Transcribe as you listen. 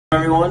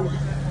everyone.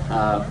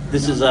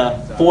 This is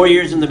 4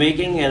 years in the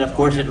making, and of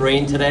course it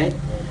rained today.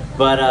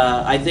 But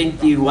I think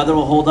the weather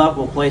will hold up.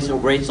 We'll play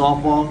some great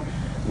softball.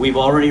 We've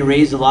already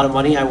raised a lot of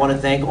money. I want to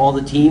thank all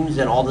the teams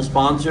and all the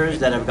sponsors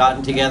that have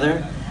gotten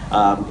together.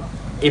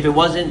 If it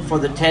wasn't for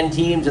the 10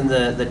 teams and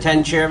the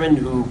 10 chairmen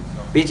who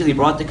basically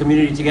brought the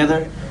community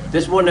together,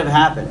 this wouldn't have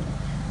happened.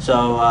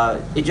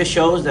 So it just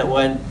shows that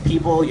when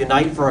people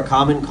unite for a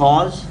common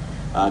cause,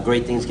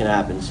 great things can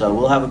happen. So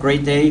we'll have a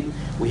great day.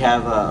 We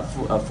have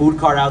a food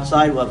cart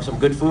outside. We'll have some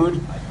good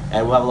food,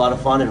 and we'll have a lot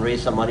of fun and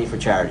raise some money for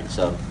charity.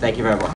 So thank you very much.